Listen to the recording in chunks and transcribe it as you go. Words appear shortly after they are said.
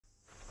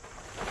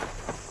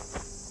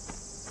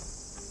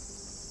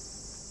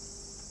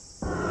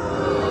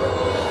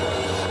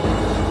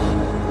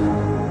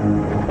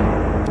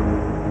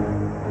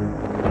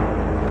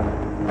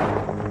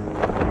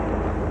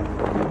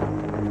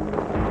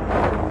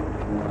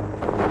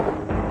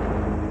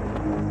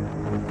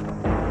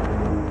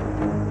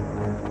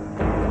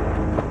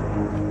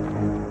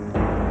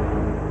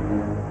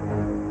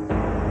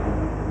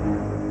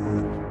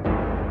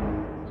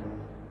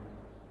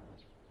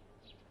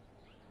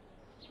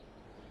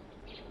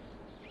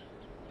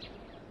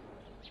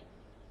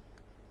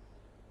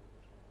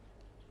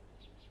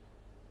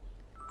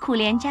苦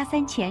莲加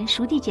3钱，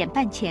熟地减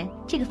半钱，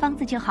这个方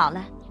子就好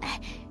了。哎，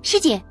师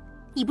姐，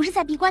你不是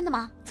在闭关的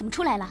吗？怎么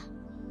出来了？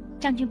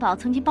张君宝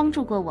曾经帮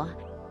助过我，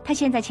他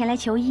现在前来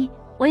求医，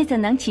我也怎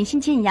能倾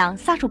心敬仰，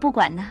撒手不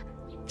管呢？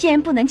既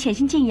然不能潜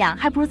心敬仰，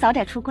还不如早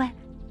点出关。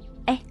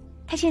哎，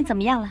他现在怎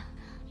么样了？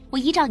我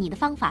依照你的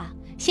方法，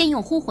先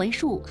用呼魂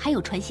术还有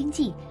传心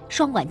剂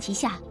双管齐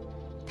下，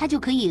他就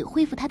可以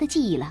恢复他的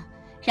记忆了。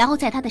然后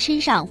在他的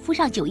身上敷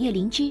上9叶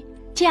灵芝，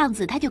这样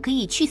子他就可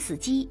以去死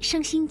机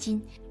生新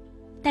筋。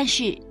但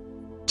是，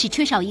只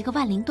缺少一个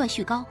万灵断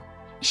续膏。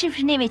是不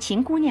是那位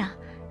秦姑娘？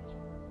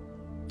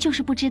就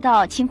是不知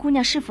道秦姑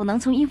娘是否能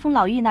从阴风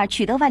老妪那儿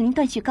取得万灵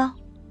断续膏。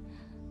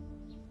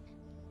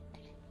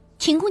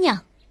秦姑娘，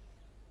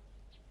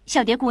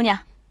小蝶姑娘，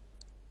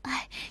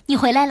哎，你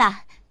回来了。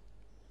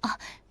哦，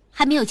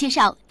还没有介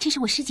绍，这是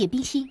我师姐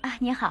冰心啊。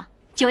你好，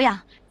久仰，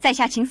在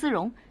下秦思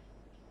容。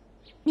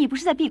你不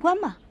是在闭关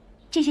吗？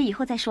这些以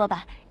后再说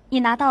吧。你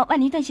拿到万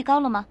灵断续膏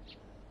了吗？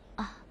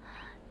啊，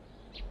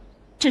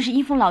这是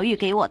阴风老妪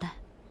给我的。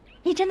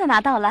你真的拿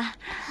到了？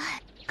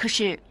可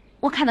是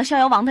我看到逍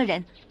遥王的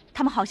人，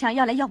他们好像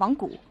要来药王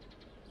谷。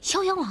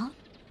逍遥王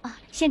啊，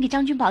先给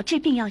张君宝治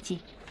病要紧。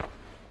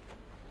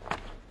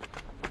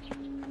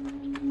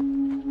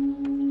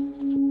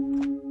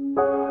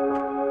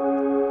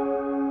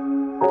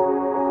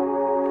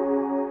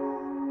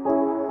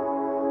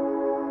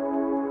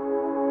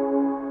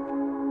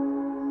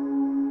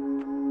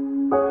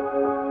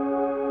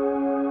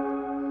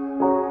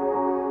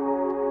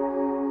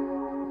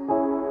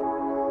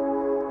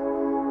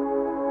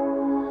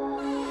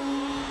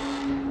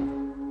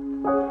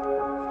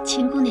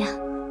秦姑娘，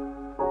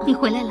你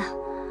回来了。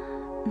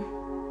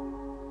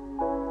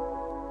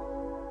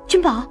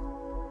君宝，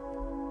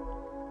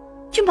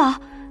君宝，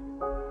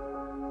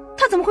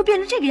他怎么会变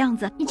成这个样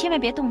子？你千万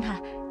别动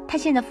他，他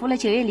现在服了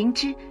9叶灵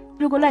芝，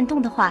如果乱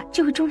动的话，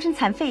就会终身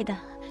残废的。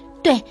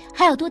对，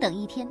还要多等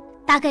1天，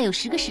大概有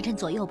10个时辰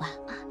左右吧。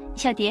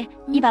小蝶，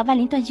你把万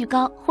灵断续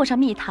膏和上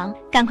蜜糖，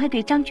赶快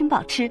给张君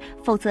宝吃，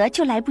否则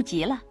就来不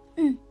及了。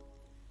嗯，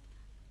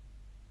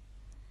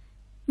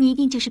你一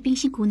定就是冰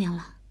心姑娘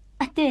了。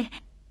啊，对，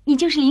你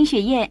就是林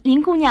雪燕，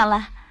林姑娘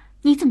了。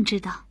你怎么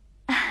知道？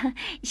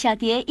小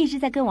蝶一直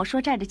在跟我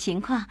说这儿的情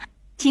况。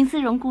秦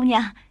思容姑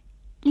娘，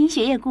林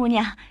雪燕姑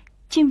娘，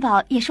君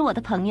宝也是我的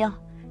朋友。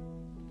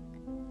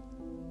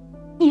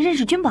你认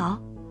识君宝？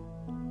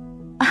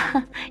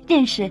啊，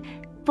认识。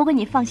不过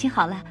你放心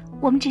好了，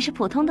我们只是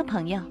普通的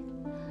朋友。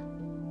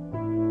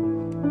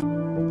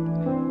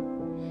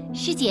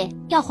师姐，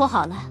药火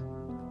好了，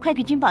快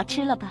给君宝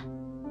吃了吧。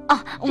哦，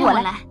我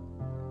来。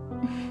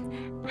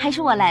还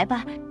是我来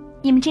吧，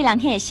你们这2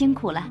天也辛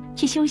苦了，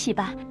去休息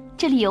吧。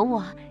这里有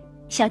我。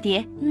小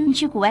蝶，你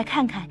去谷外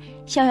看看，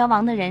逍遥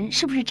王的人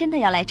是不是真的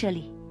要来这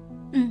里？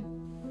嗯。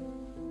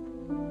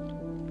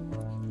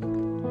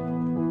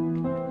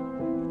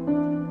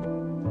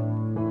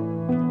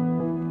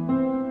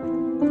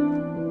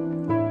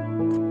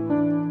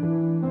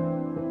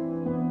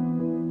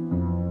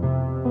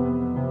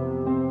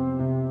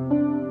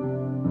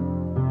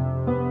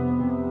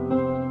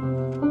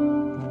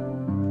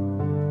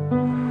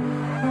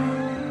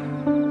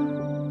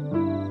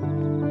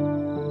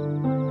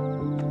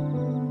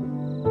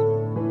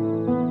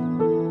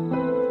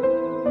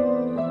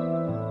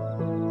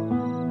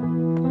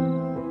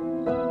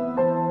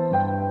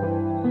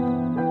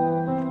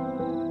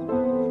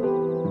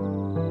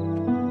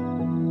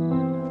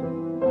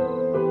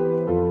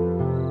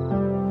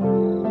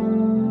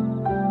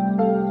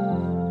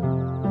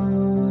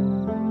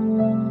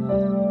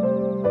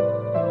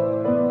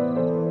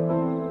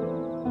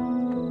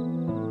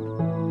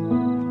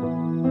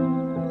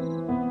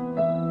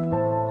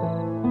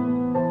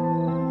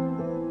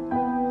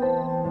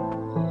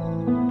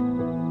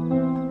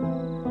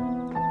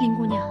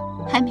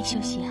还没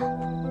休息啊？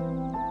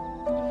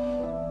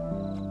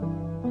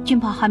君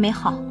宝还没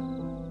好，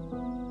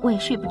我也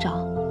睡不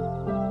着。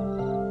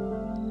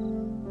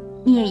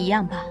你也一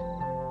样吧？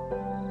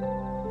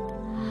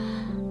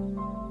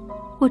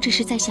我只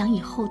是在想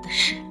以后的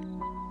事。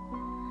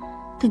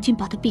等君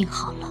宝的病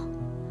好了，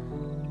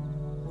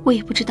我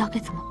也不知道该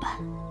怎么办。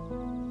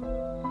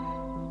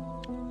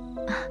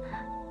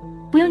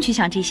不用去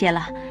想这些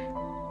了。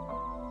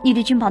你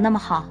对君宝那么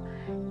好，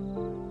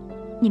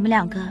你们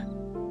2个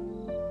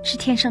是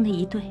天生的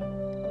一对。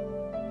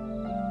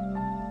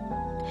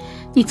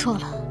你错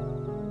了，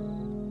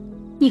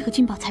你和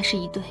君宝才是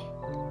一对。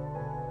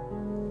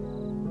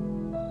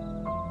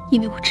因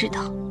为我知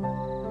道，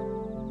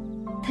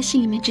他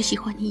心里面只喜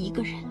欢你一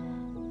个人。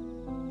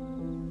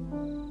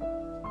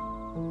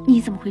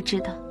你怎么会知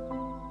道？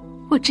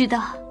我知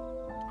道，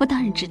我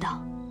当然知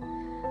道。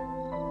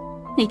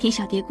那天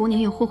小蝶姑娘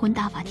用护魂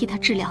大法替他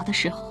治疗的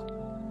时候，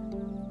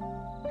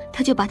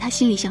他就把他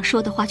心里想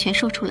说的话全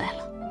说出来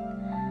了。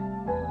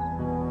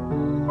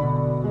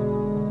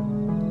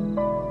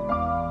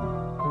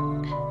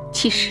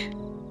其实，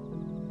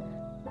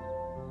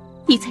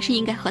你才是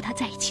应该和他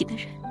在一起的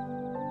人。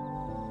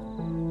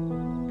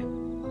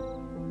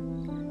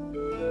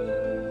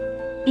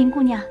林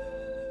姑娘，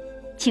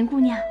秦姑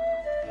娘，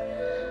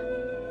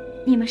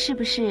你们是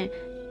不是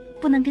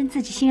不能跟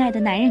自己心爱的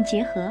男人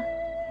结合？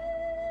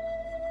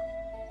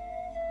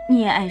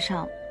你也爱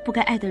上不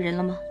该爱的人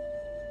了吗？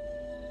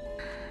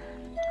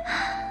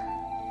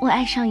我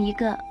爱上一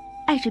个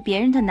爱着别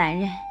人的男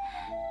人。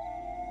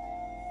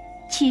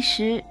其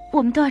实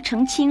我们都要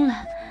成亲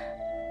了，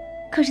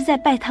可是在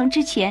拜堂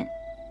之前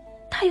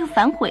他又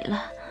反悔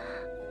了。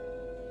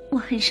我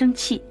很生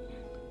气，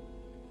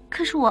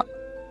可是我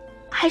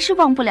还是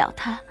忘不了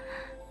他。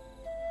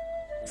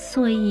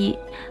所以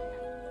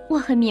我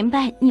很明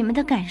白你们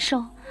的感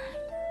受，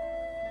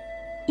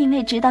因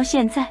为直到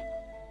现在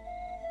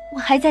我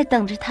还在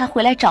等着他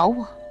回来找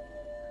我。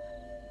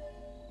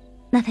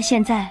那他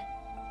现在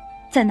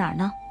在哪儿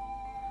呢？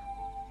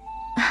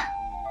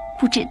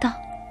不知道。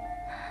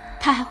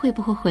他还会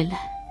不会回来？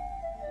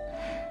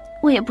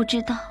我也不知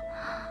道。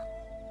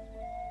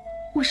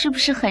我是不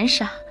是很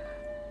傻，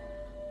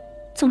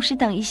总是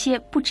等一些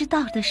不知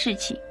道的事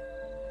情？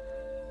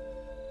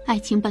爱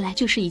情本来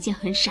就是一件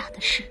很傻的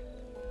事，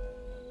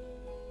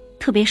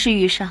特别是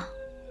遇上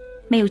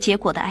没有结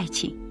果的爱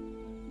情。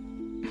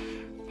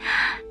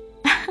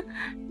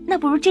那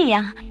不如这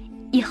样，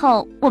以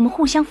后我们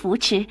互相扶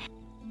持，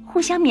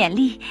互相勉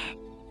励，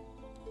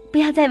不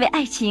要再为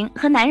爱情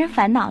和男人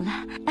烦恼了。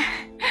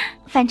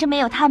反正没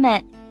有他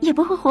们也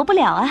不会活不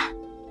了啊。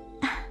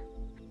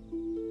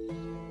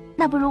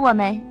那不如我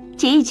们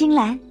结义金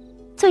兰，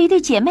做一对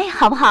姐妹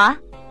好不好啊？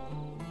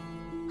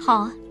好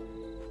啊。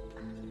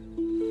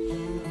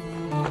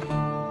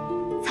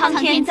苍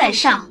天在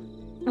上，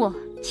我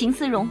秦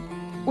思荣，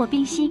我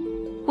冰心，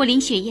我林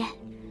雪燕，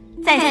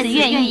在此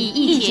愿意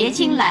义结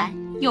金兰，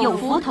有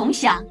福同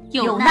享，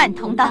有难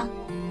同当。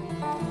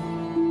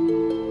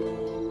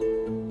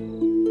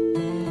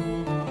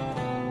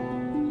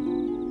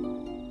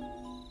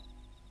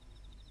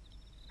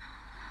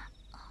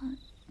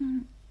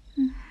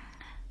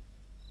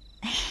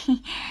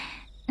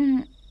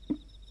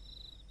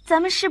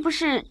咱们是不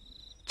是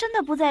真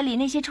的不再理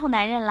那些臭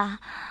男人了？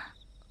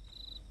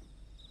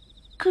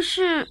可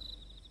是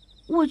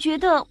我觉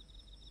得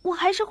我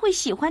还是会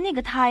喜欢那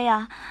个他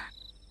呀。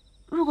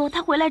如果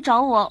他回来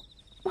找我，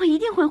我一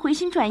定会回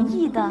心转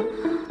意的。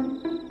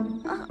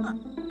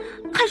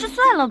还是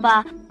算了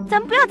吧，咱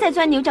们不要再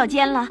钻牛角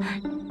尖了。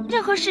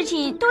任何事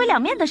情都有两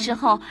面的时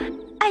候，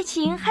爱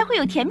情还会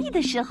有甜蜜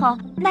的时候，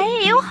男人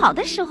也有好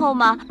的时候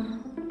嘛。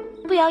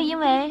不要因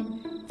为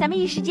咱们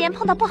一时间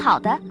碰到不好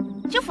的，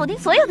就否定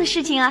所有的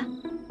事情啊，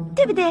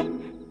对不对？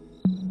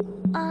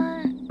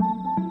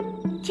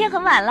天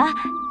很晚了，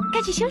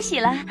该去休息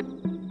了。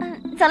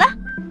走了。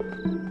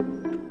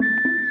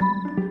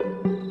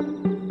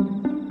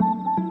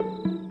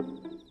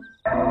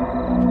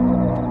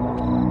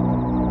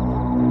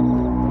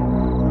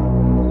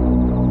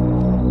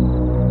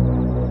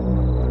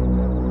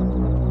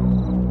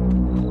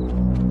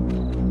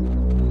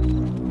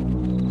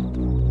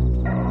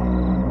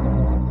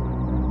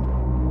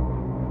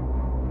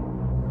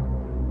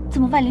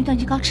怎么万灵断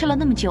续膏吃了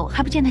那么久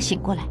还不见他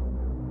醒过来？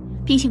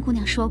冰心姑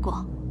娘说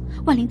过，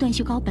万灵断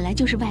续膏本来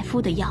就是外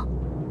敷的药，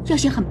药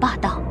性很霸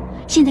道，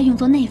现在用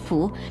作内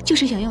服，就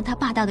是想用它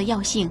霸道的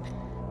药性，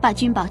把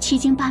君宝7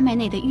经8脉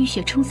内的淤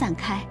血冲散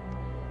开。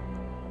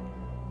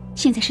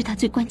现在是他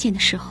最关键的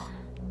时候。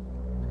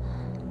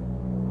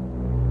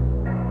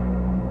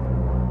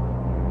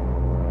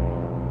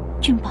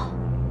君宝，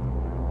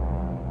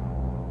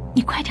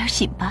你快点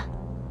醒吧。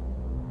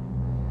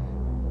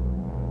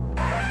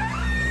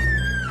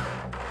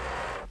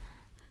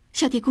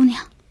小蝶姑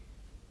娘，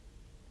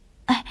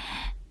哎，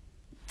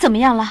怎么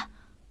样了？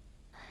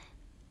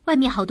外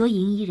面好多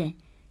银衣人，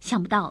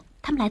想不到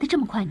他们来得这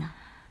么快呢。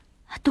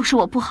都是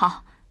我不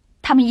好，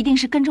他们一定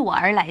是跟着我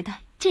而来的。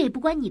这也不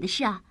关你的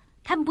事啊，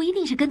他们不一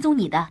定是跟踪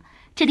你的。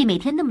这里每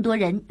天那么多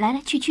人来来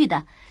去去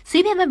的，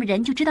随便问问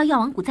人就知道药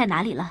王谷在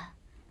哪里了。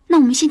那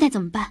我们现在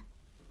怎么办？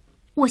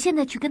我现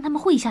在去跟他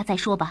们会一下再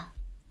说吧。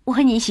我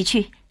和你一起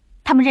去，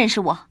他们认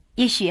识我，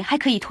也许还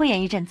可以拖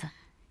延一阵子。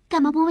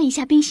干嘛不问一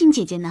下冰心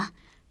姐姐呢？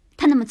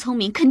她那么聪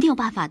明，肯定有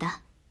办法的。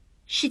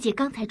师姐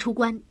刚才出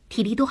关，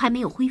体力都还没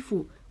有恢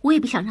复，我也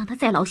不想让她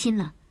再劳心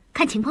了，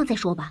看情况再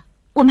说吧。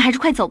我们还是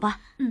快走吧。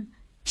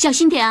小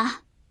心点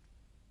啊。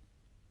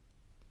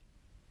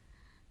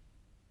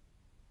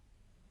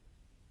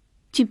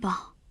君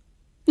宝，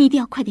你一定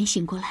要快点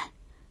醒过来，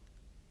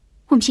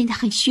我们现在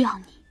很需要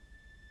你。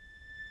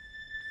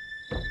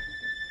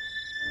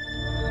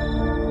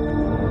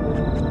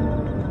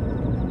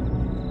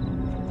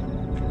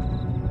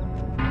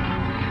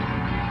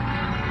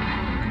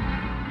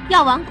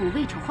药王谷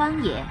位处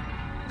荒野，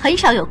很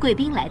少有贵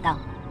宾来到。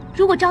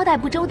如果招待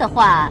不周的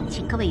话，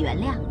请各位原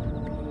谅。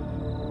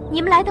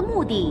你们来的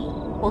目的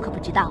我可不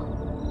知道，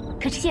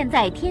可是现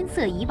在天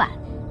色已晚，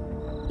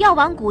药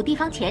王谷地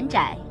方浅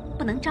窄，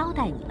不能招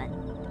待你们。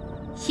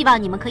希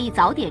望你们可以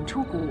早点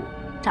出谷，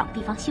找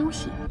地方休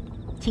息。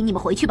请你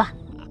们回去吧。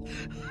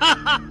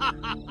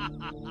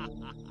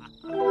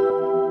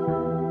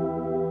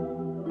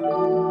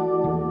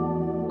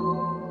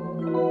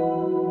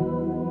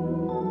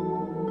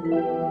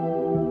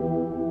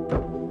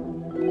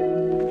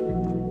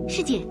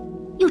师姐，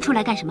又出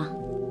来干什么？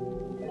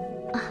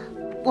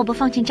我不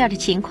放心这儿的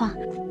情况，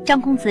张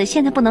公子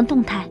现在不能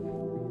动弹，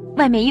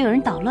外面又有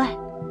人捣乱。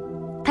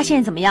他现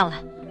在怎么样了？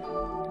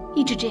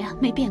一直这样，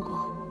没变过。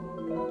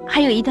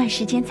还有一段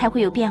时间才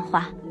会有变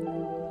化。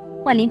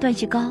万灵断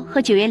续膏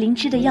和九叶灵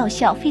芝的药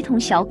效非同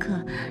小可，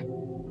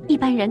一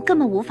般人根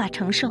本无法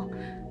承受。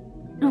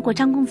如果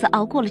张公子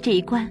熬过了这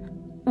一关，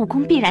武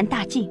功必然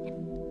大进。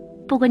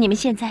不过你们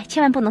现在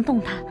千万不能动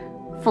他，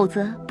否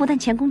则不但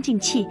前功尽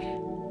弃，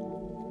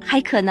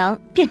还可能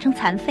变成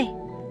残废。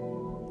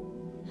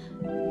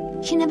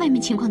现在外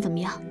面情况怎么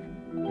样？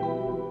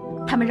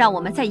他们让我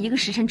们在1个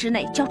时辰之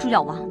内交出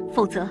药王，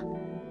否则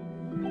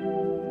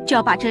就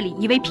要把这里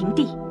夷为平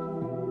地。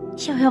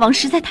逍遥王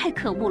实在太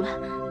可恶了。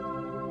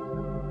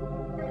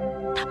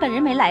他本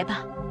人没来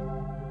吧？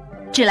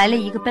只来了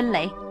一个奔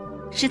雷，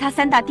是他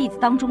3大弟子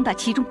当中的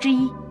其中之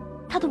一。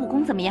他的武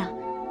功怎么样？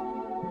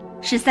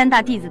是3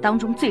大弟子当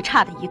中最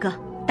差的一个，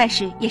但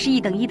是也是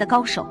1等1的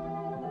高手。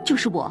就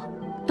是我，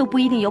都不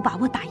一定有把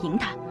握打赢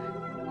他。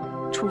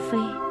除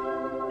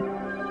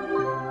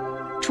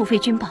非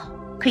君宝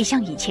可以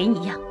像以前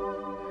一样。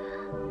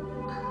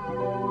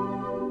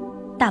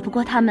打不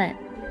过他们，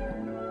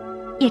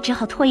也只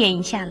好拖延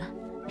一下了。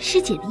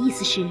师姐的意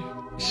思是，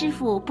师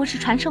父不是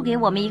传授给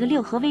我们一个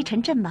6合微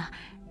尘阵吗？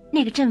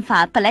那个阵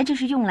法本来就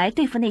是用来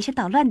对付那些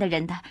捣乱的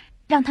人的，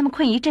让他们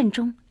困于阵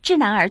中，知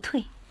难而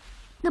退。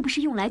那不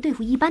是用来对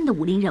付一般的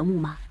武林人物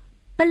吗？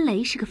奔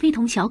雷是个非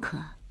同小可。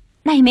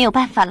那也没有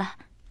办法了，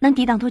能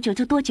抵挡多久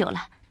就多久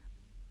了。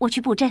我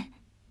去布阵，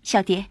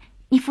小蝶，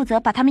你负责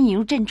把他们引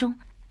入阵中。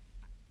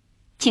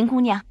秦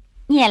姑娘，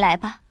你也来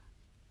吧。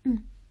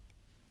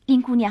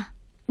林姑娘，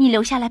你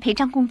留下来陪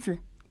张公子。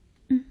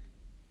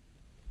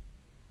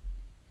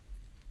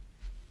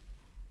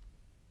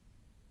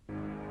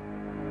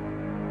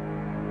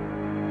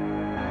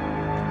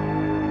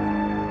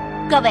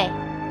各位，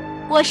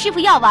我师父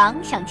药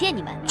王想见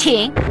你们，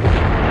请。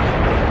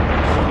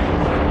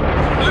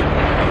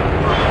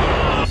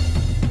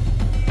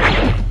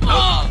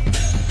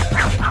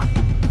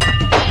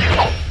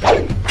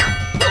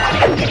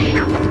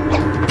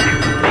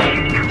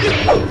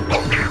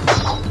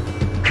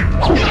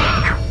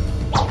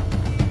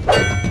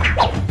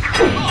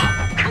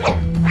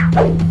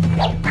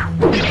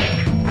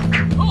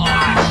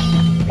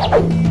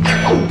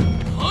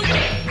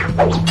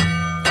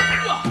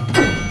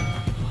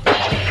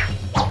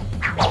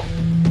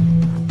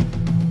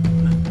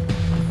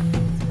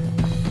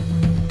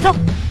走。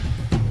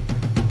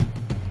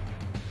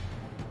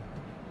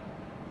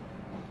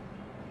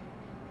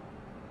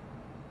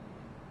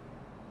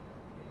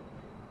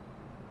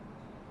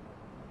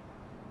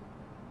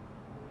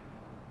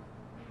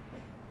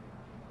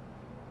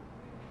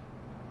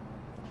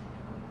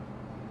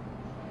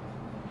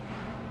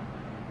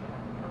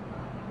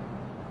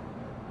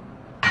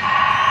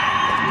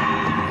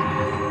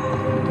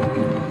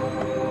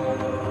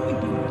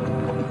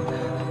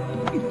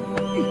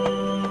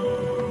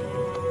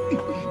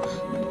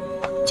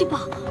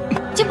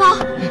君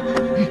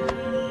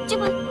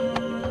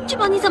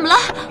宝，你怎么了？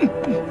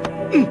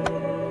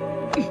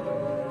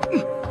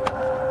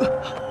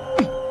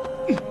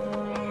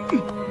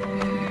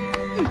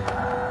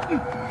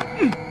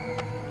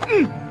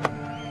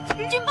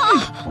君宝，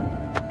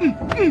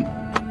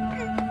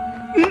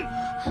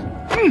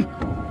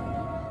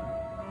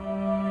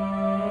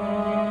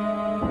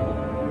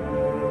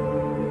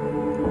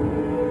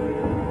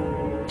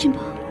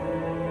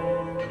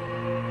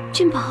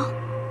君宝，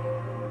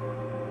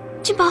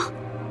君宝，君宝。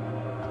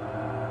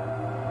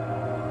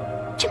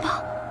君宝，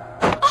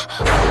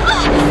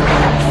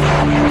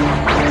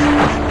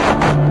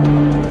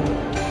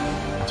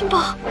君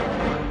宝，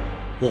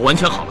我完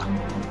全好了。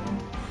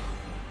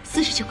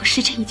49个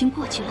时辰已经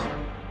过去了，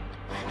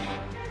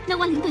那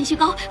万灵断续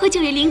膏和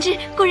9叶灵芝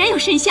果然有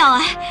神效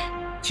啊！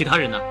其他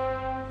人呢？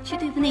去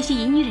对付那些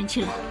淫女人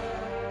去了。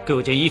给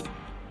我件衣服，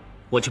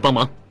我去帮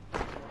忙。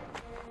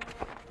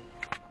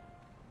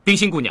冰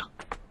心姑娘，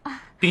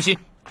冰心，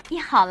你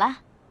好了。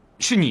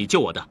是你救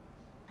我的。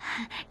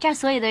这儿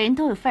所有的人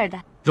都有份儿的。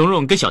蓉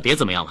蓉跟小蝶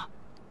怎么样了？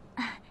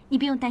你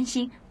不用担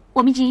心，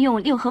我们已经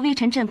用6合微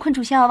尘阵困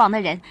住逍遥王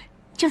的人，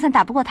就算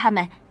打不过他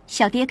们，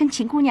小蝶跟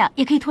秦姑娘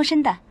也可以脱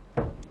身的。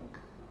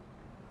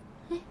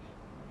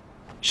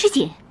师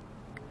姐，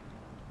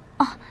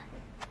哦，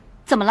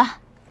怎么了？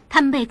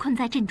他们被困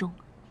在阵中，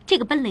这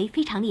个奔雷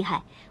非常厉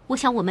害，我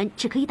想我们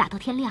只可以打到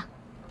天亮。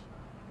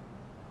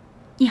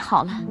你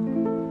好了？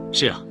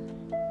是啊，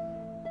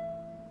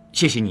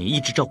谢谢你一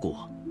直照顾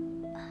我。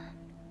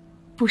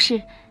不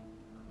是，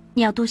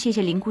你要多谢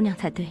谢林姑娘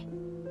才对。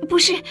不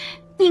是，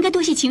你应该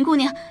多谢秦姑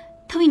娘，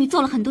她为你做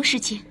了很多事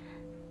情。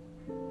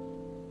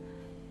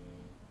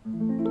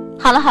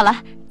好了好了，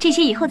这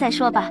些以后再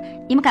说吧，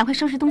你们赶快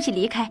收拾东西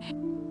离开。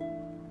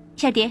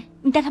小蝶，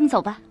你带他们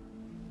走吧。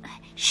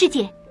师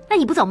姐，那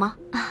你不走吗？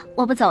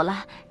我不走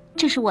了，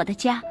这是我的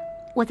家，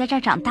我在这儿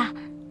长大，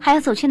还要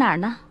走去哪儿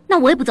呢？那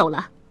我也不走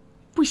了。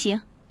不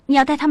行，你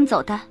要带他们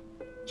走的。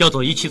要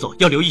走一起走，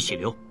要留一起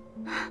留。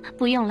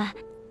不用了，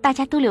大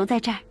家都留在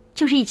这儿，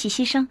就是一起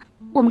牺牲。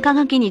我们刚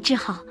刚给你治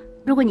好，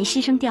如果你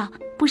牺牲掉，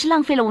不是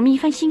浪费了我们一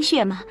番心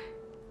血吗？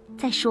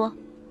再说，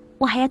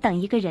我还要等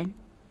一个人。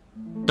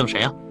等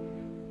谁啊？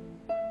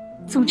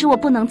总之我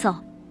不能走，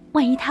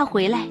万一他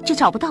回来就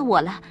找不到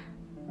我了。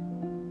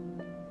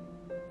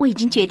我已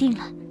经决定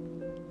了，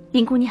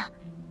林姑娘，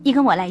你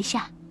跟我来一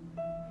下。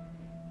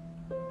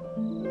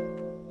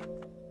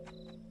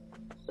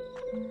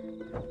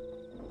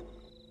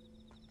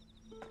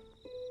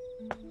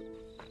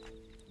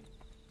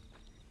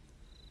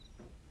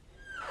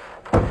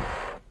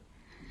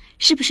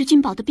是不是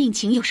君宝的病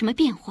情有什么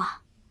变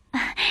化？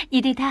你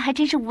对他还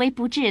真是无微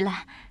不至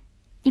了。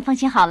你放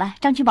心好了，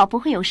张君宝不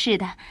会有事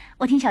的。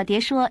我听小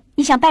蝶说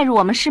你想拜入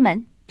我们师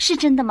门，是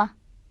真的吗？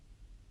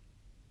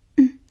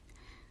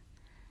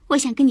我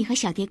想跟你和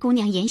小蝶姑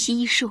娘研习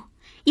医术，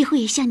以后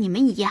也像你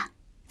们一样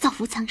造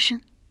福苍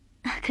生。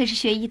可是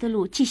学医的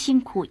路既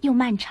辛苦又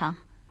漫长。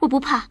我不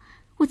怕，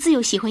我自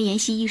幼喜欢研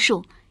习医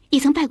术，也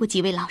曾拜过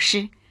几位老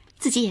师，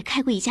自己也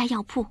开过一家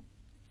药铺。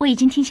我已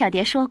经听小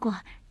蝶说过，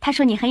她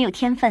说你很有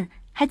天分，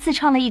还自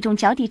创了一种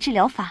脚底治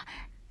疗法，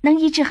能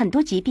医治很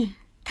多疾病。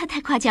她太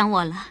夸奖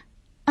我了。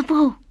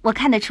不，我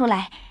看得出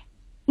来，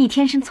你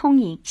天生聪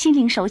颖，心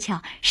灵手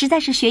巧，实在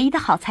是学医的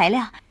好材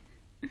料。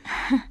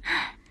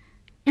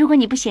如果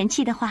你不嫌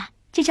弃的话，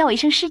就叫我一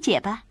声师姐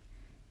吧。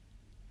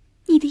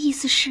你的意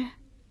思是，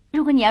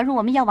如果你要入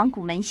我们药王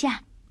谷门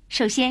下，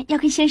首先要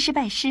跟仙师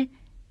拜师，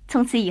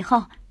从此以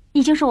后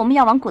你就是我们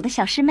药王谷的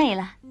小师妹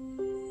了。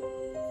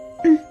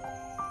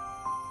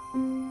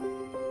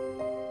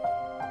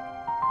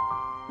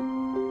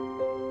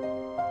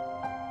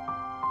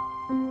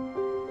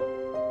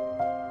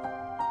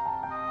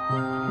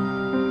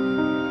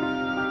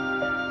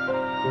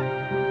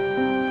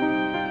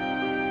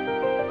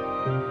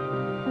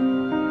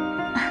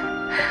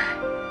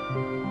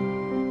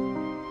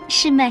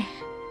师妹，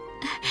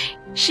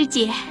师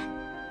姐，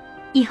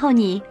以后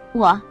你、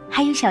我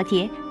还有小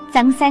蝶，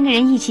咱们3个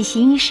人一起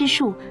行医施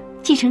术，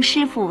继承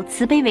师父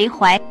慈悲为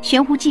怀、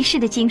悬壶济世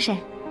的精神。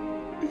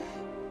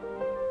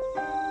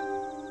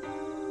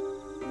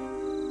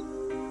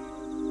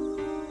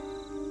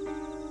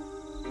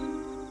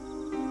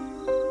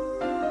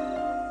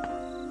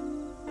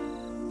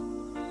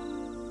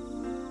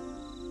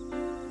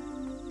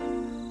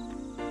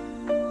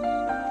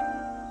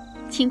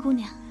秦姑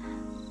娘，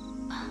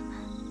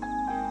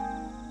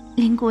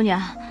林姑娘，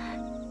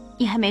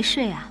你还没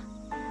睡啊？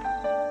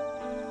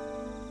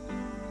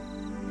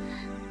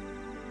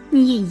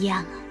你也一样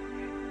啊。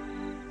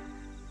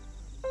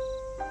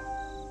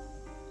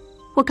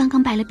我刚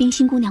刚拜了冰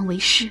心姑娘为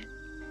师。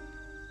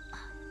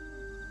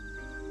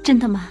真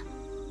的吗？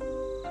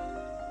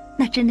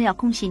那真的要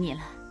恭喜你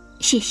了。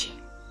谢谢。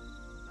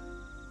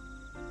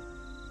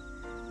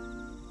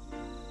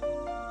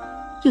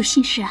有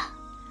心事啊？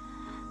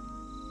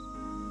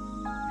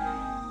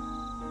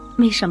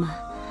没什么。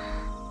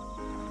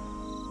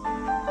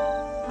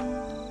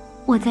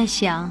我在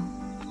想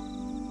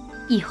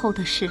以后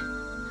的事。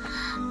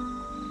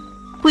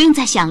不用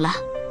再想了，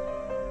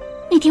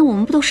那天我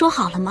们不都说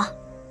好了吗？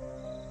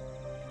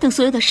等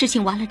所有的事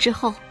情完了之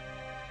后，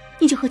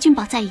你就和君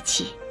宝在一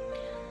起。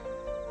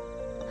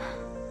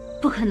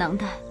不可能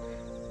的，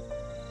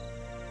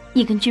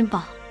你跟君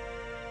宝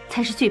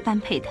才是最般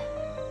配的。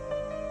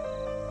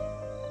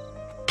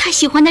他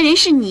喜欢的人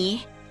是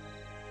你，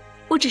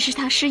我只是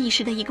他失意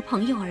时的一个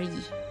朋友而已。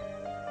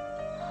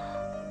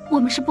我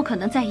们是不可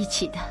能在一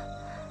起的。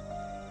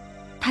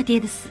他爹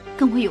的死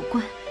跟我有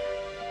关，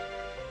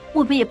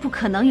我们也不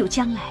可能有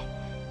将来。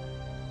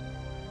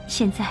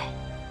现在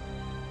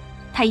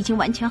他已经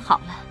完全好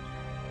了，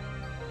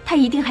他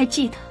一定还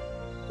记得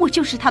我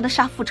就是他的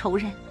杀父仇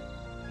人。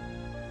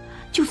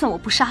就算我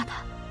不杀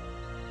他，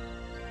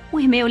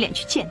我也没有脸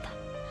去见他。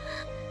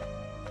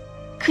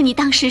可你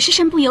当时是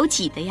身不由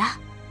己的呀。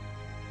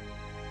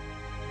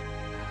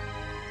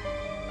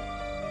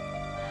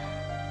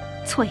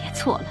错也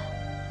错了，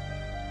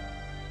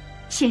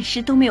现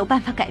实都没有办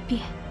法改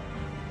变。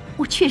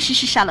我确实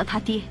是杀了他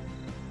爹，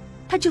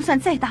他就算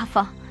再大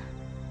方，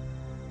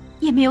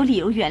也没有理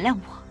由原谅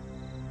我。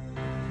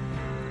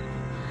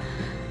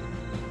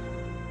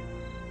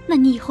那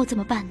你以后怎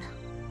么办呢？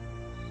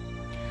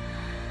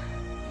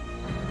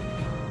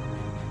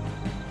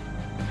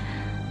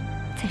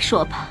再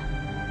说吧。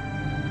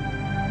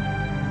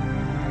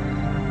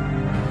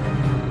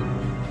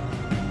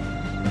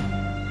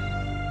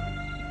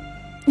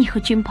你和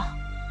君宝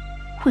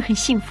会很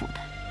幸福的。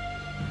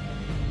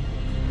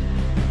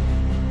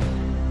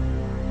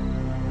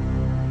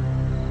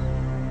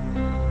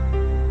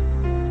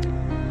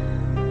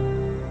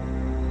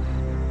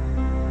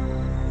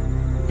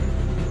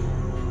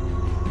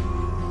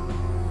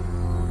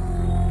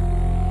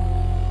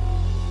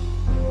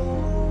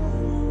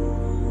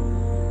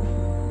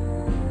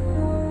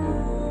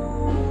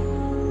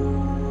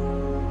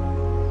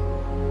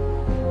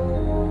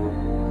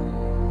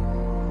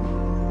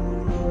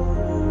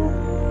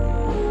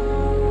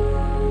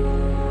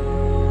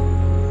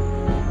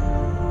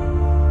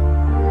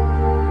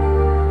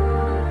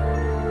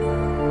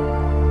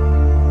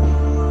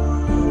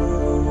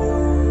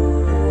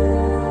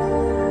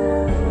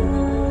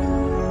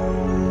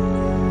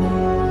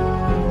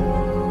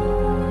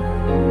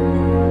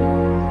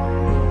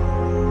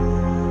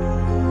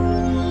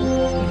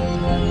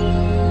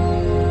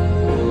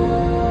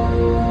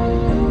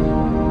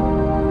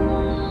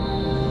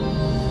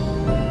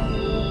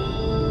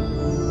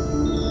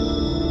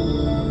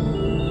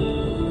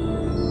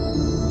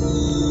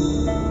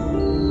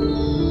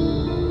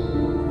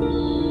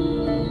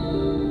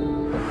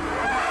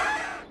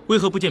为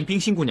何不见冰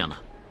心姑娘呢？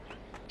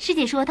师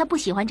姐说她不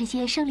喜欢这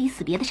些生离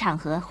死别的场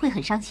合，会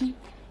很伤心。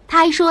她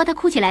还说她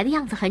哭起来的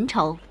样子很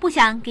丑，不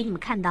想给你们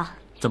看到。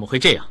怎么会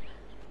这样？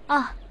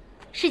哦，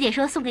师姐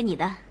说送给你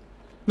的。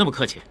那么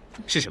客气，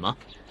是什么？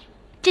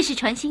这是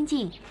传心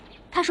镜，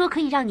她说可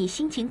以让你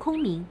心情空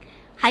明，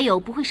还有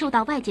不会受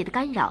到外界的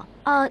干扰。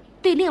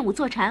对练武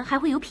坐船还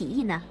会有裨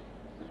益呢。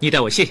你代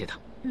我谢谢她。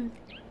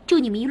祝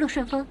你们一路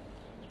顺风。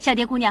小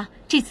蝶姑娘，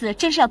这次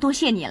真是要多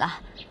谢你了，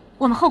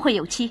我们后会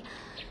有期。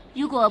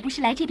如果不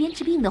是来这边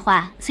治病的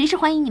话，随时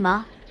欢迎你们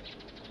哦。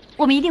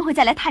我们一定会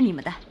再来探你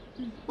们的。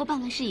我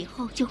办完事以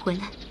后就回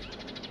来。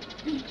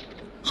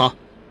好，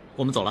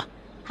我们走了。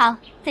好，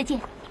再见。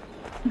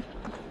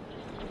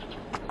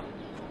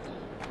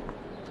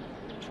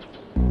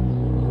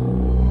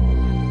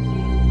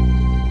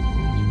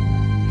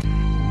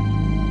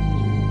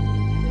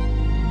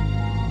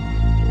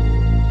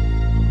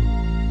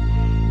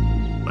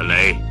文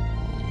雷，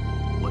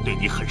我对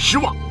你很失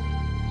望，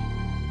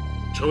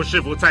求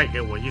师傅再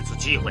给我一次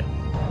机会，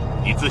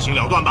你自行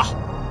了断吧。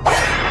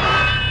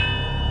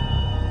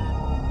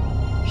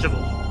师傅，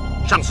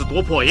上次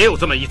夺魄也有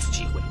这么一次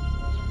机会。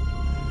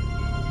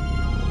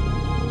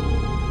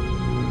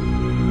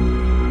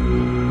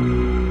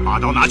把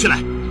刀拿起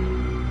来，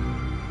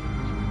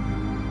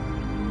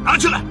拿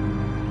起来！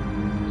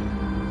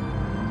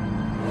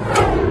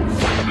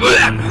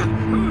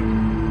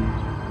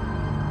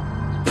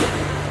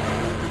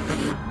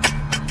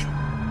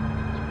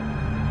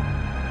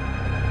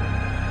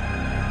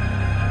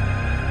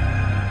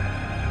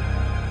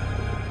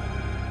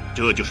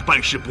这就是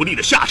办事不力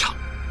的下场。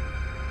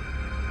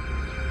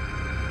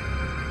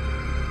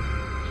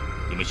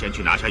你们先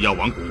去拿下药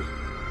王谷，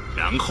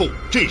然后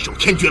镇守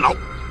天绝牢。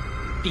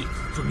弟子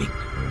遵命。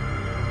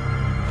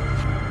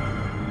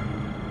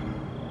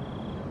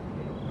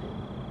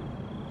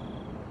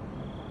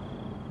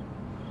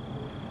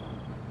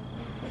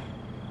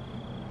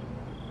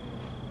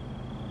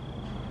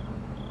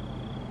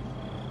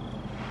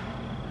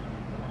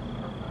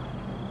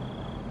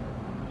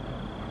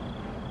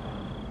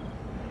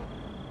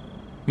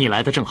你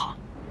来的正好，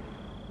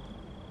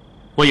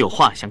我有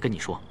话想跟你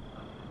说。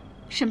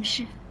什么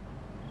事？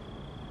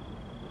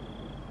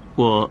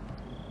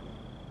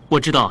我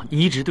知道你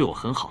一直对我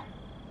很好，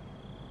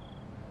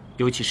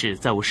尤其是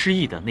在我失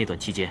忆的那段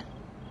期间，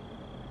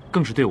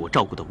更是对我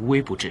照顾得无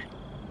微不至。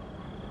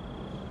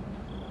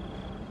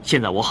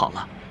现在我好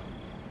了，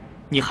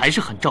你还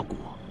是很照顾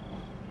我，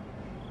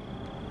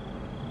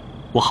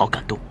我好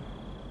感动。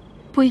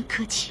不用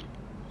客气。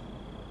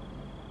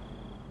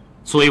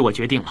所以我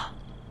决定了，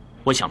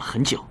我想了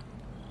很久，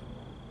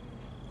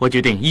我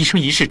决定一生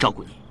一世照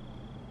顾你。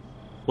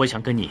我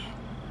想跟你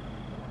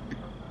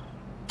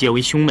结为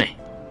兄妹，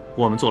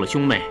我们做了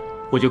兄妹，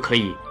我就可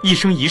以一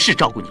生一世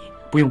照顾你，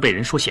不用被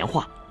人说闲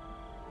话。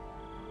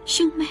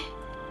兄妹？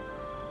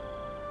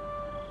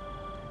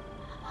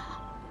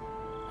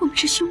我们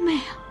是兄妹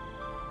啊。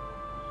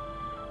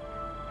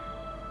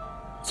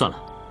算了，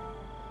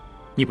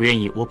你不愿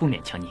意，我不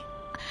勉强你。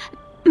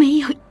没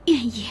有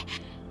愿意，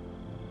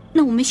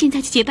那我们现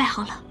在就结拜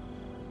好了。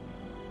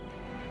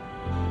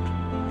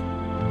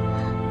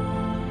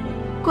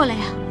过来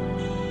呀。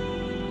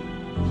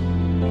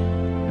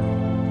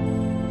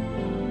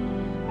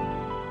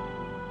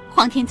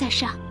皇天在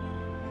上，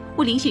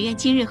我灵雪院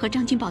今日和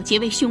张君宝结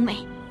为兄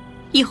妹，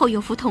以后有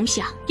福同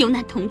享，有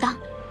难同当。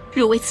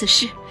若为此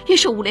事，愿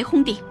受五雷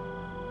轰顶。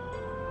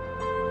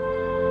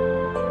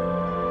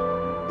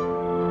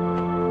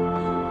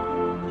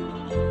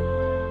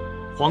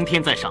皇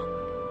天在上，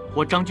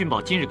我张君宝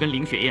今日跟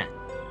凌雪燕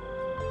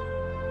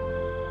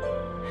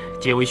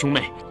结为兄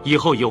妹，以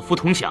后有福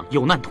同享，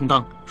有难同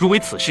当。如为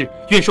此事，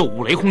愿受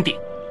五雷轰顶。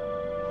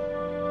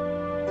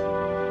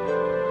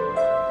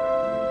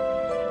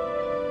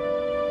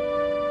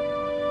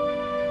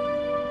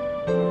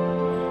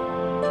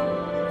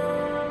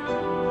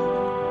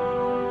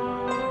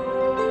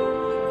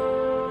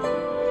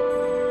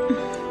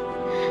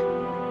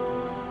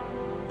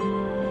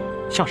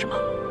笑什么？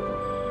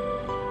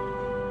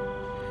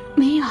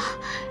没有，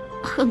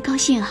很高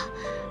兴啊，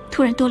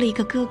突然多了一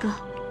个哥哥，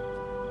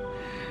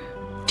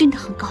真的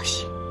很高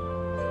兴。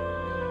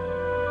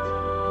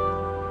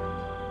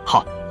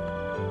好，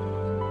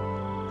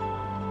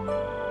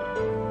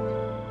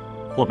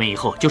我们以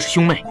后就是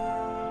兄妹。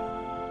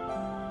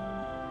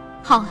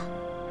好啊，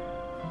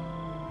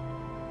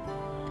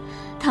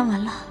谈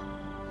完了，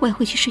我也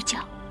回去睡觉。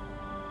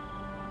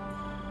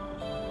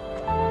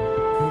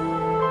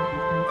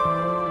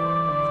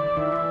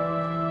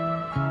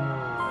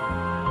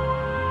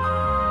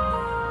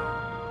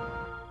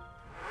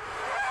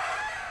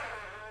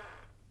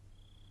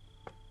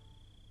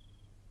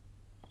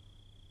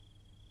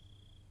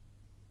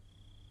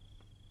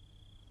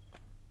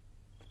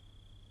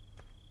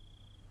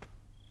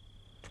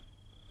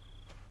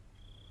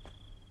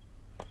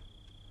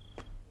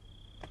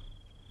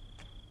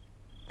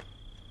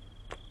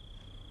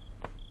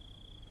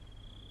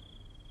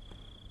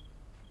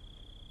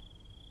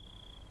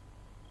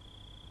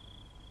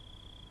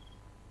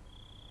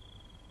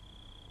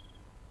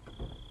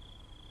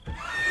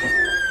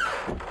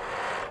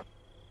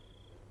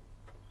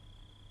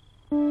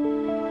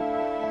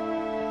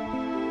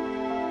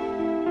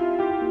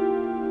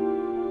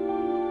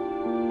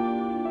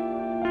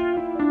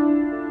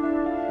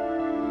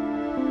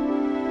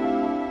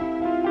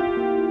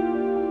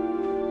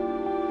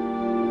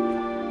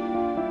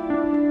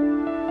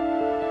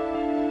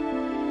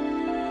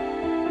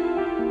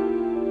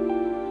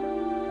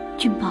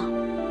君宝，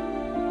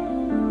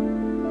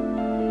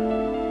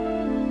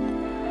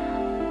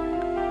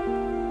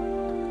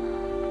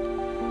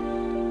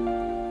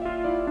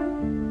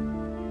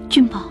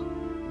君宝，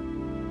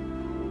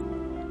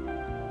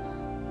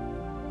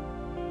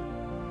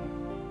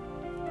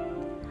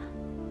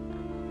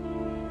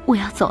我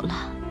要走了。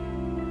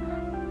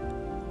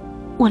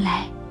我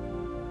来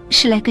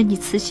是来跟你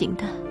辞行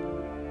的。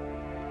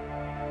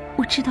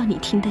我知道你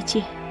听得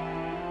见，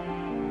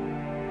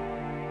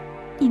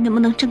你能不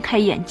能睁开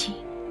眼睛，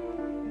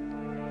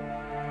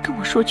跟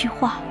我说句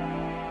话？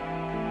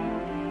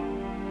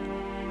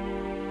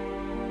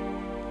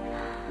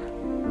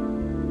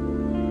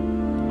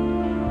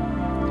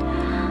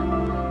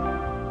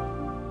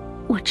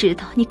我知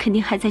道你肯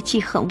定还在记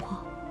恨我，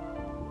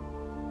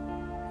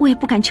我也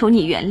不敢求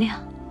你原谅，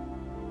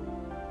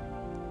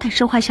但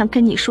是我还想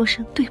跟你说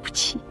声对不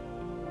起，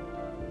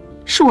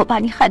是我把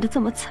你害得这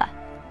么惨。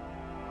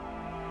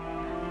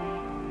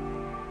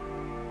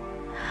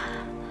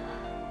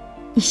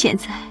你现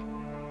在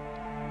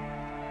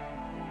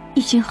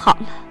已经好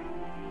了，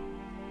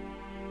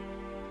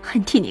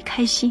很替你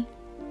开心。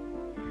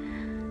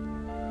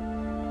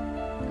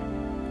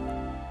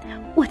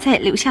我再也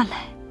留下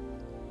来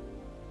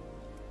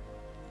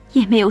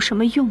也没有什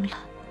么用了，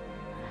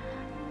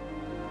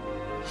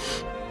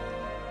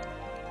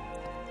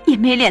也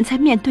没脸再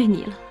面对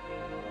你了。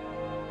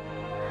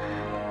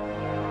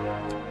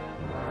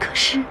可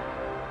是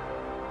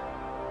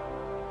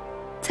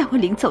在我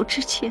临走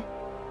之前，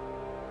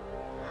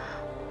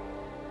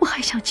我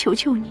还想求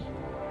求你，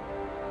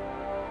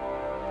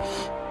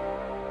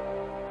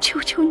求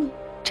求你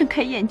睁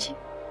开眼睛，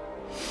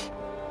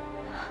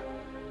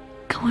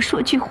跟我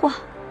说句话，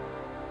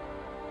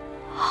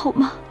好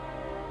吗？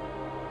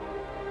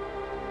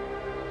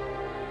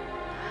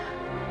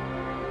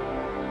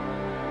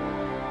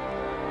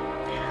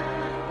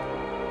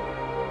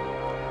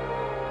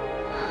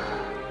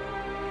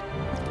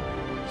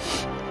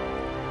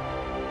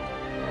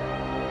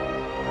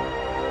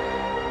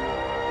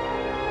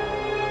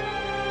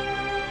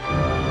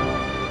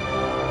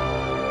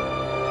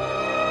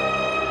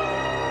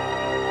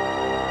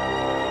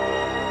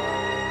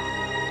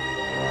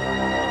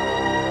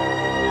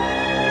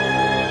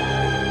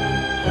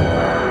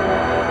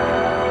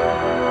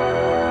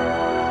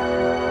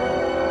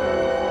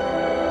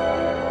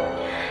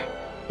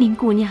林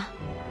姑娘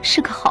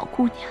是个好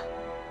姑娘，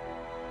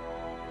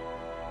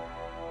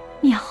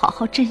你要好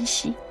好珍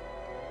惜，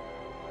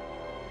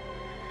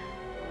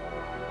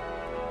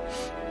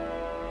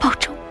保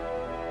重。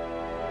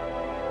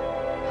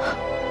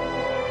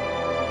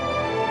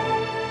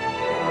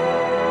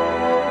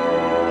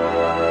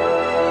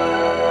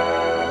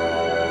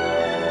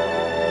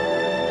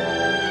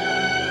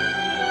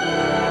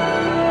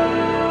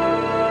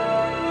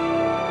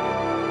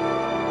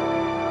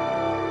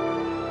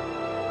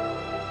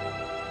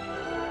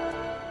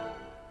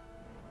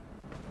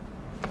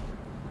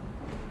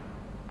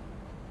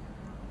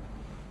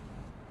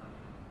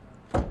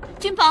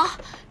君宝，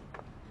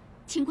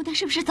秦姑娘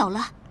是不是走了？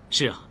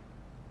是啊，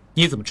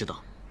你怎么知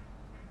道？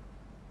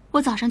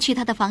我早上去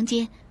她的房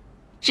间，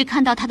只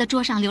看到她的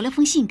桌上留了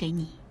封信给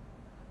你。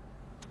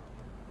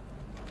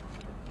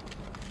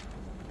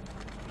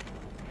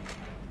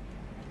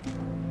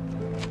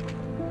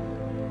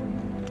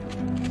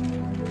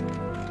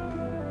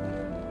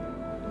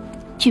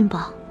君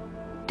宝，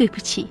对不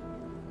起，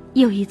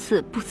又一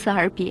次不辞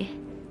而别。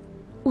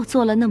我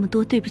做了那么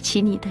多对不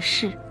起你的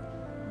事，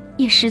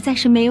也实在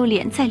是没有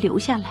脸再留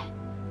下来。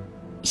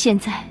现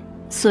在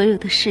所有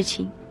的事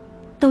情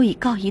都已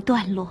告一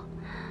段落，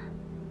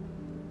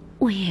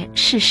我也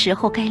是时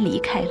候该离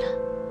开了。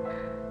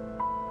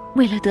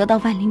为了得到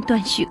万灵断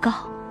续膏，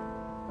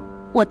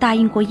我答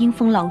应过阴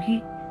风老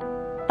妪，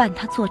伴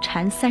他坐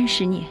禅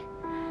30年。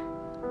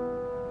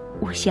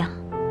我想，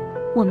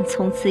我们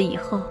从此以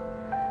后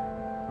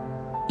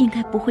应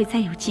该不会再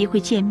有机会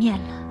见面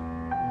了。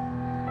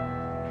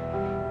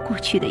过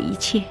去的一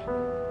切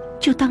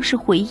就当是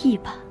回忆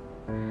吧，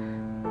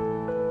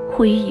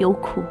回忆有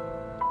苦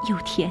有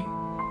甜，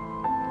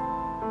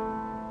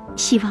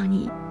希望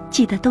你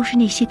记得都是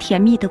那些甜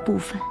蜜的部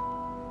分。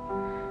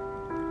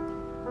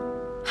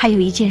还有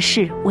一件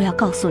事我要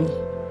告诉你，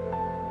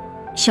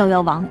逍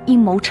遥王阴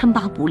谋称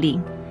霸武林，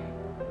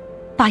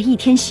把易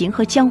天行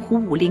和江湖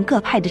武林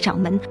各派的掌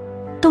门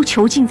都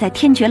囚禁在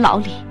天绝牢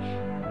里，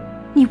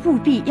你务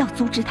必要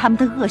阻止他们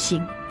的恶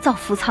行，造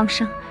福苍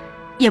生，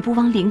也不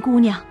枉林姑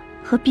娘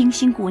和冰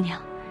心姑娘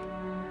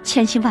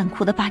千辛万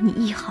苦地把你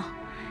医好。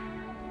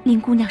林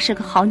姑娘是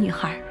个好女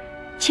孩，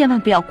千万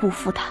不要辜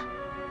负她。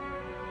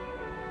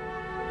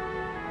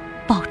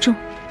保重，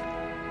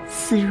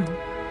思荣。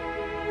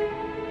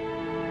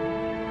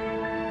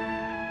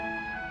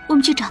我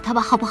们去找她吧，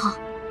好不好？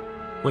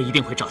我一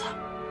定会找她，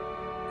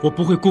我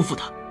不会辜负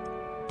她，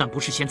但不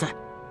是现在。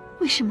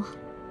为什么？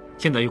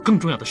现在有更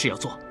重要的事要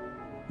做，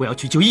我要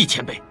去救易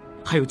前辈，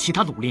还有其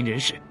他的武林人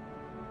士，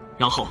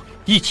然后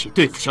一起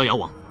对付逍遥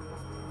王。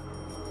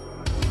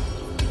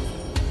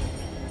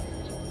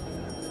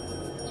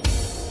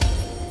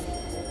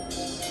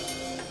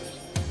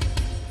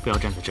不要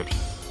站在这里，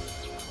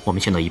我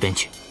们先到一边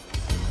去。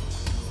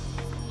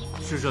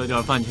施舍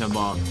点饭钱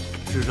吧，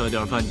施舍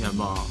点饭钱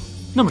吧。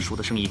那么熟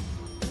的声音，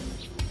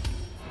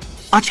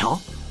阿乔。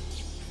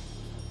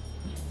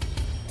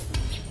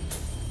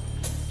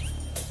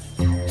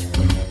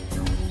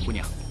姑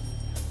娘，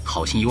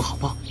好心有好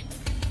报。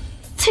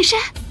翠山，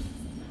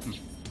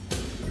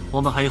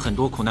我们还有很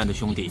多苦难的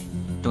兄弟，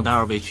等待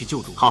二位去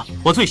救助。好，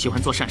我最喜欢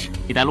做善事，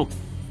你带路。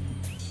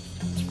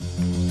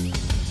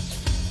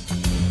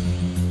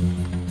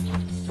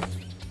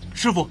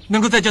师傅，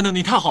能够再见到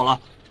你太好了。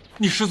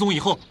你失踪以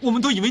后，我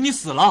们都以为你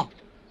死了。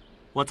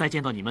我再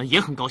见到你们也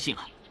很高兴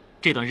啊。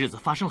这段日子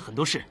发生了很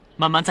多事，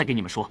慢慢再给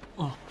你们说。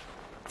哦，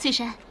翠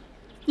山，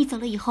你走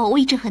了以后，我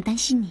一直很担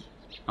心你。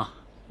啊，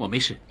我没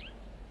事。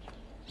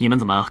你们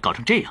怎么搞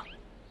成这样？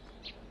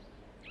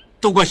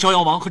都怪逍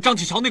遥王和张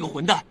启乔那个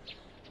混蛋，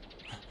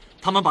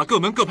他们把各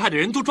门各派的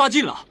人都抓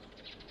进了，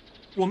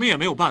我们也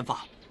没有办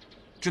法，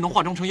只能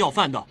化妆成要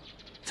饭的，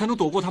才能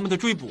躲过他们的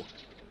追捕。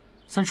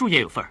三叔也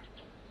有份儿。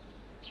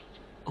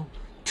哦，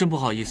真不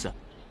好意思，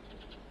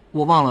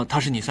我忘了他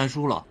是你三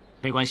叔了。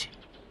没关系，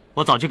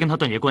我早就跟他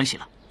断绝关系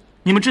了。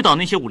你们知道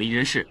那些武林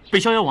人士被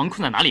逍遥王困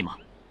在哪里吗？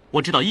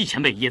我知道易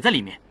前辈也在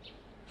里面。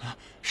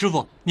师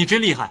傅，你真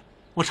厉害，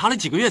我查了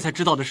几个月才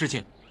知道的事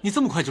情，你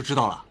这么快就知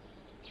道了。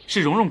是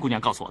蓉蓉姑娘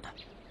告诉我的。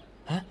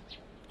哎，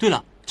对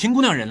了，秦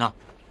姑娘人呢？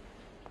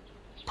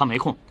她没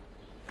空。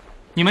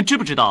你们知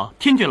不知道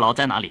天爵牢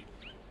在哪里？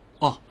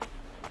哦，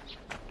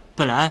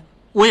本来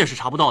我也是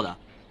查不到的，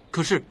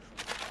可是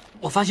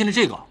我发现了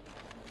这个。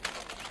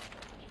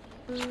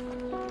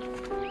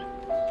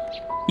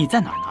你在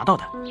哪儿拿到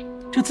的？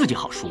这字迹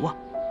好熟啊。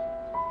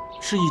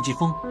是易继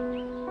风。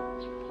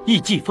易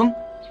继风？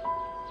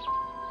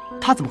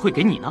他怎么会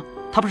给你呢？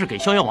他不是给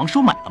逍遥王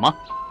收买了吗？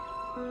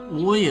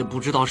我也不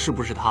知道是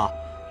不是他。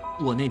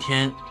我那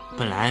天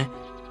本来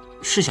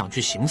是想去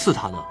行刺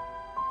他的。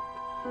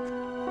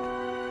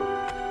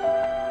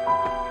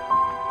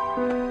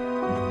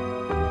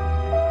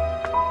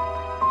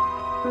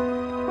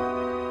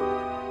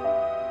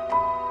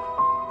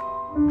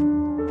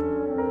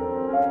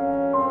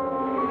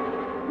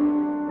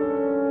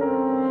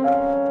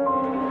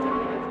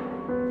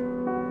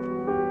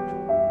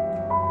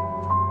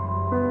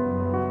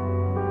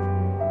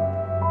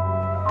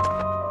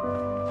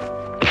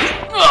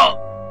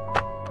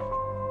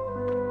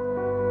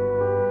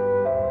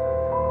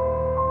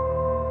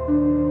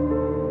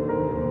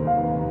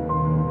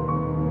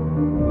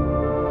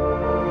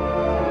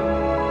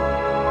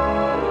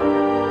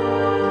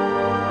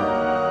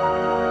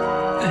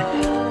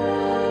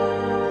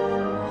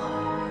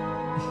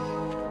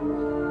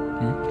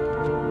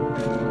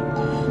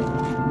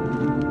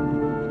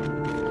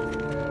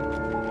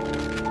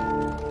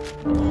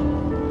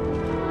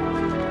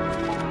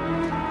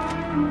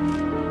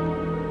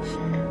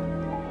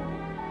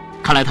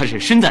看来他是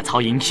身在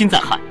曹营心在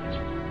汉。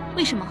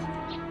为什么？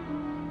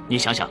你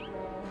想想，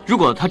如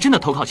果他真的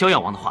投靠逍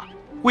遥王的话，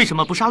为什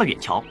么不杀了远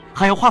桥，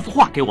还要画幅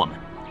画给我们？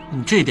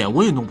这一点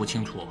我也弄不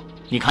清楚。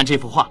你看这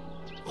幅画，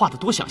画得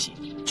多详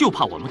细，就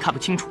怕我们看不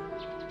清楚。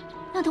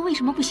那他为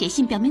什么不写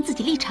信表明自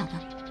己立场呢？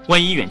万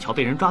一远桥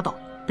被人抓到，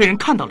被人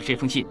看到了这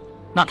封信，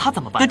那他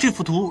怎么办？但这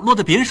幅图落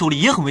在别人手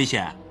里也很危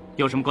险。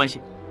有什么关系？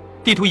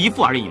地图一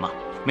幅而已嘛，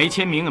没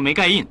签名没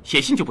盖印，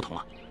写信就不同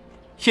了。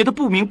写的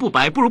不明不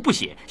白不如不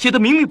写，写的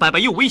明明白白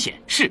又危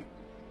险，是，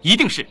一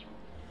定是。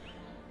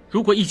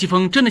如果易继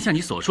风真的像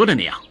你所说的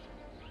那样，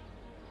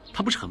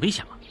他不是很危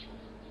险吗？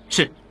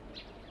是。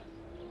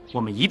我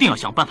们一定要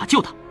想办法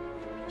救他。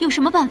有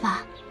什么办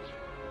法？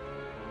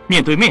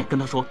面对面跟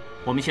他说，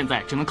我们现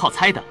在只能靠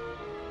猜的。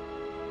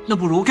那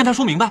不如跟他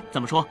说明白。怎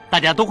么说？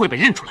大家都会被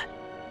认出来。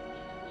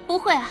不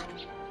会啊，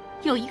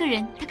有一个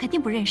人他肯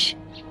定不认识。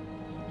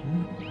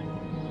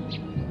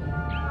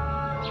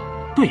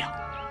对呀，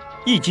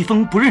易继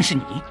风不认识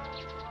你。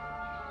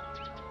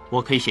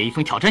我可以写一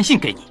封挑战信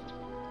给你，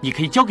你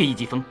可以交给易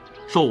继风，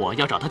说我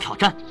要找他挑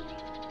战。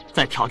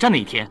在挑战那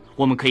一天，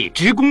我们可以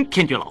直攻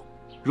天爵楼。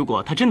如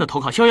果他真的投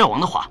靠逍遥王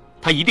的话，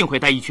他一定会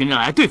带一群人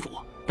来对付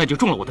我，那就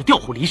中了我的调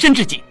虎离山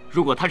之计。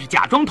如果他是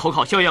假装投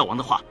靠逍遥王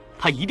的话，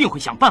他一定会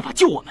想办法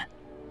救我们。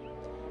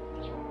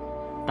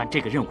但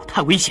这个任务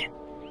太危险。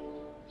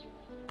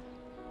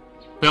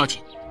不要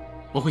紧，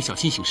我会小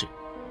心行事。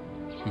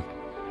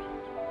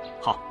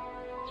好，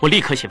我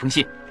立刻写封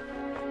信。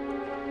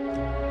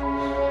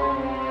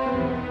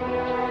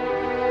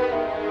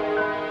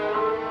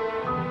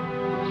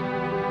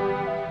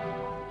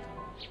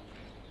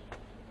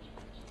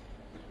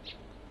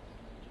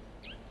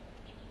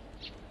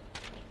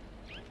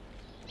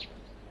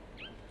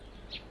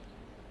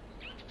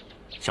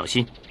小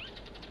心。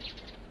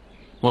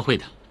我会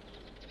的。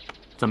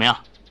怎么样？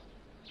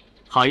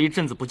好一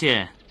阵子不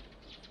见，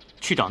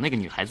去找那个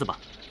女孩子吧。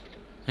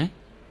哎，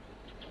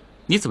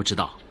你怎么知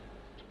道？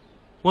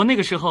我那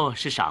个时候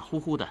是傻乎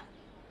乎的，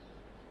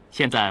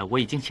现在我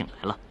已经醒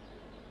来了。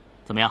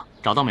怎么样，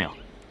找到没有？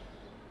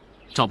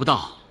找不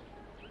到，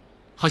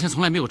好像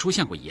从来没有出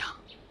现过一样，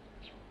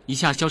一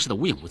下消失得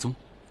无影无踪。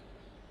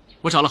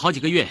我找了好几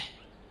个月，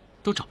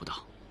都找不到。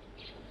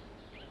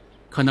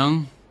可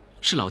能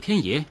是老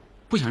天爷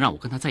不想让我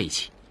跟他在一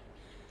起，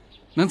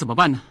能怎么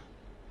办呢？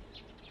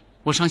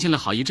我伤心了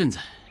好一阵子，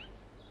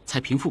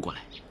才平复过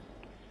来。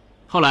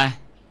后来，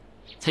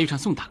才遇上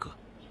宋大哥。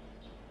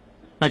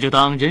那就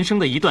当人生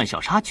的一段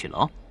小插曲了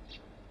哦。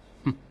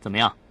怎么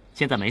样？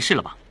现在没事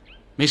了吧？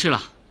没事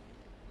了。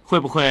会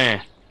不会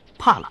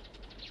怕了？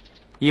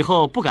以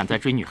后不敢再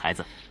追女孩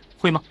子，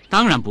会吗？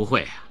当然不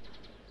会啊！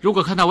如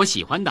果看到我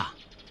喜欢的，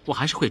我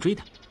还是会追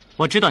的。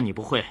我知道你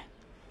不会，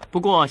不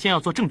过先要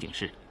做正经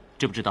事，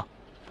知不知道？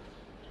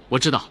我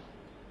知道，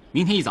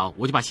明天一早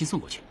我就把信送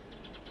过去。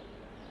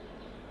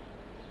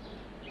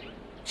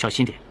小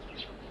心点。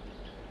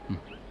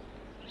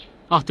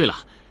哦，对了，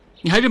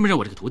你还认不认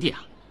我这个徒弟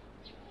啊？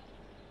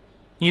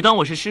你当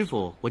我是师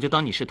傅，我就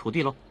当你是徒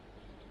弟喽。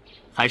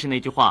还是那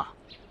句话，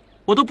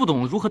我都不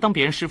懂如何当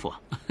别人师傅啊。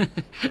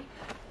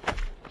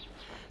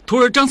徒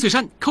儿张翠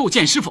山叩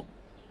见师傅。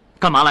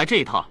干嘛来这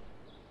一套？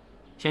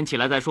先起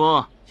来再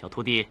说，小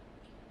徒弟，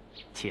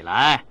起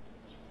来，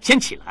先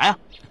起来啊！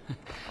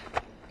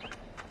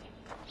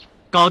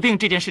搞定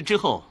这件事之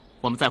后，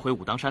我们再回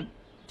武当山，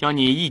教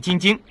你易筋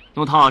经，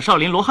弄套少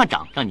林罗汉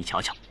掌让你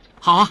瞧瞧。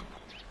好啊。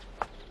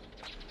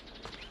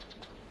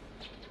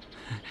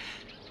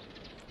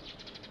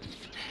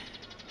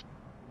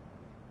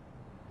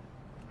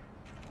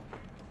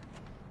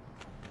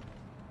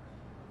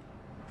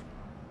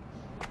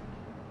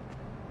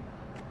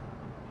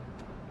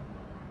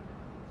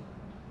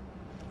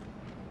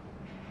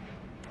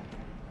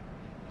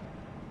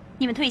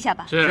你们退下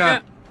吧。是。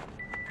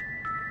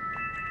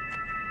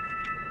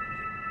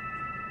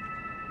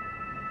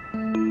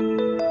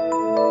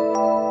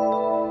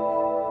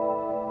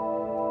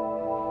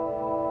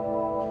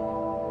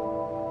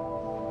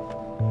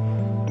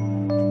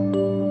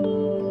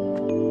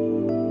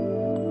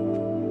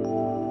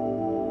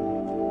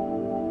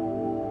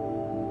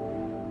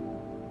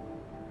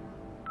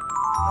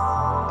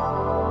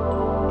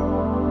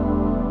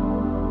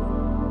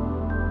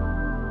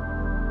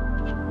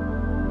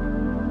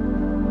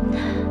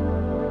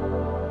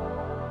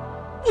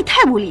你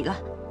太无礼了，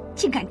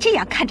竟敢这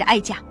样看着哀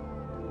家！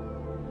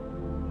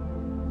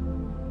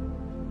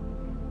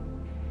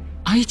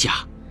哀家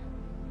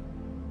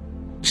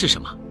是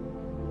什么？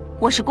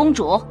我是公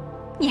主，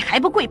你还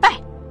不跪拜？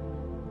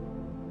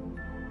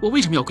我为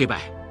什么要跪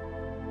拜？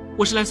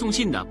我是来送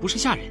信的，不是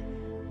下人。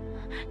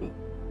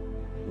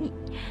你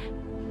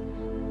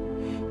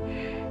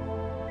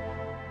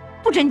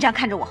不准你这样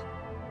看着我！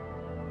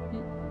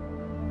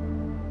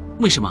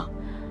为什么？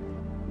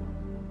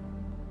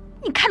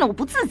你看了我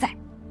不自在。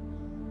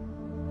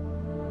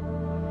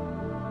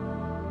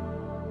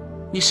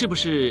你是不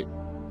是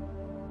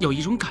有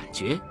一种感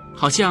觉，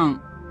好像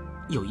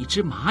有一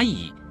只蚂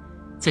蚁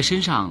在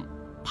身上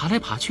爬来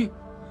爬去，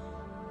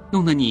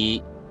弄得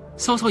你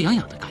瘙瘙痒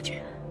痒的感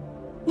觉？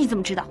你怎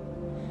么知道？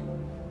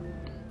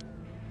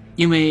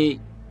因为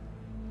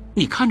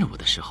你看着我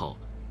的时候，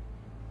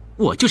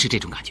我就是这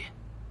种感觉。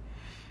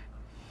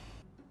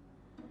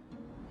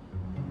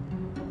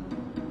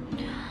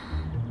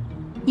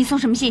你送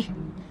什么信？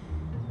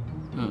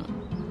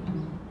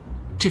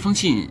这封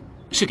信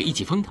是给易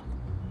继风的。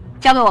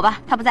交给我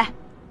吧，他不在。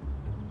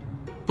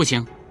不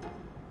行，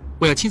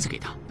我要亲自给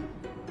他。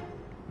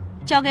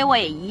交给我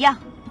也一样，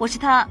我是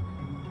他，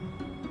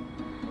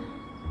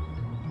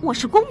我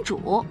是公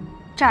主，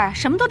这儿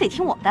什么都得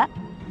听我的。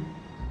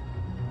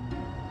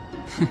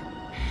哼，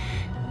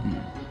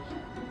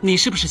你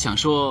是不是想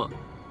说，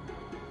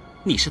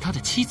你是他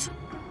的妻子？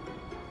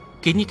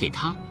给你给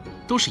他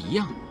都是一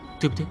样，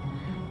对不对？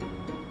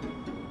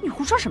你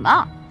胡说什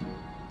么？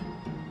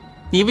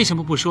你为什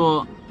么不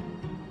说？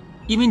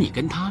因为你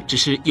跟他只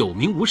是有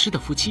名无实的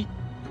夫妻，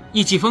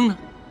易继风呢，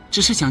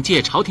只是想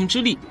借朝廷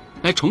之力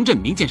来重振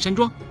名剑山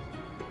庄。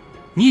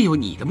你也有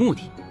你的目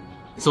的，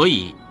所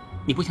以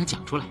你不想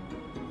讲出来，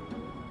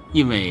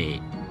因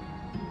为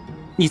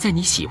你在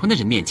你喜欢的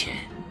人面前，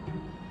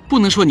不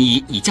能说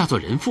你已嫁作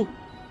人妇。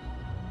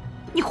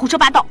你胡说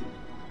八道！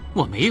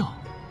我没有，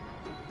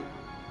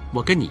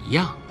我跟你一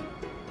样，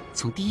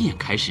从第一眼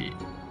开始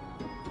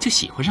就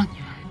喜欢上你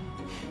了。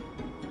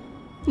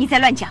你再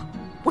乱讲，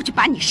我就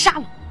把你杀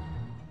了。